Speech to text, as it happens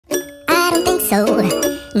so.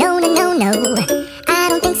 No, no, no, no. I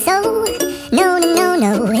don't think so. No, no, no,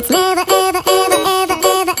 no. It's never, ever, ever, ever,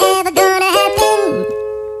 ever, ever gonna happen.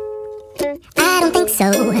 I don't think so.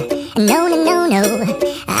 No, no, no, no.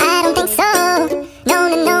 I don't think so. No,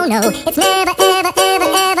 no, no, no. It's never, ever, ever,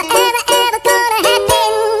 ever, ever, ever gonna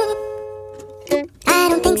happen. I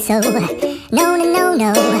don't think so. No, no, no,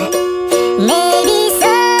 no. Maybe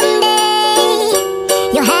someday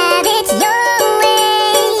you'll have it your way.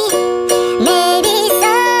 Maybe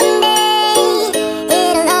someday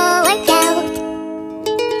it'll all work out.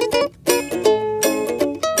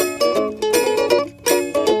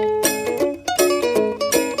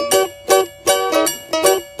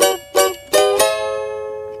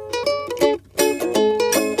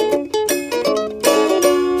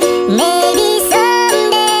 Maybe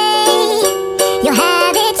someday you'll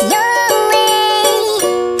have it your way.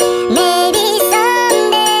 Maybe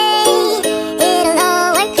someday it'll all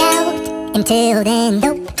work out. Until then,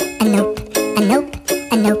 nope, a nope, a nope,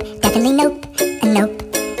 a nope, definitely nope, a nope,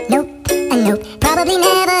 nope, a nope. Probably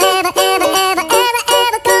never, ever, ever, ever, ever,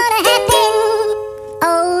 ever gonna happen.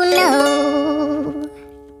 Oh no.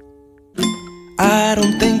 I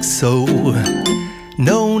don't think so.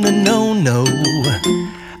 No, no, no, no.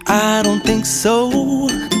 I don't think so.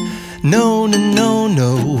 No, no, no,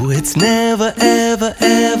 no. It's never, ever,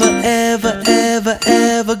 ever, ever, ever,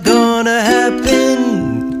 ever gonna happen.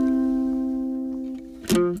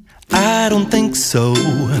 I don't think so.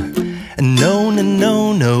 No, no,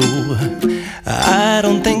 no, no. I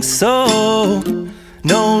don't think so.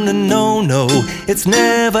 No, no, no, no. It's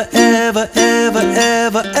never, ever, ever,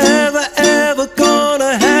 ever, ever, ever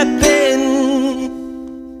gonna happen.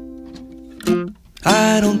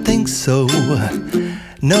 I don't think so.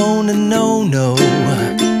 No, no, no, no.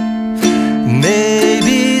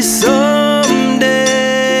 Maybe someday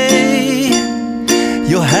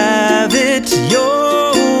you'll have it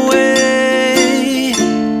your way.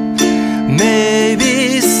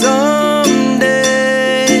 Maybe someday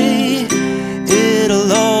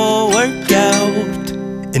it'll all work out.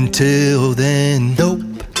 Until then, nope,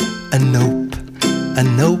 a nope, a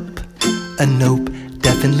nope, a nope,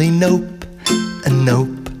 definitely nope, a nope,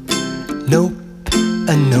 nope,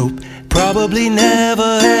 a nope. Probably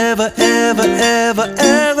never, ever, ever, ever,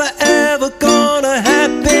 ever, ever gonna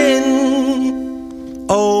happen.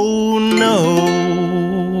 Oh no.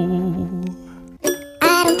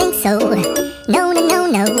 I don't think so. No, no, no,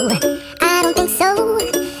 no. I don't think so.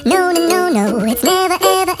 No, no, no, no. It's never,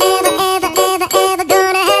 ever, ever, ever, ever, ever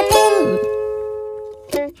gonna happen.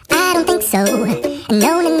 I don't think so.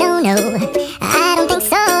 No, no, no, no. I don't think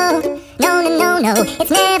so. No, no, no, no.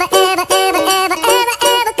 It's never,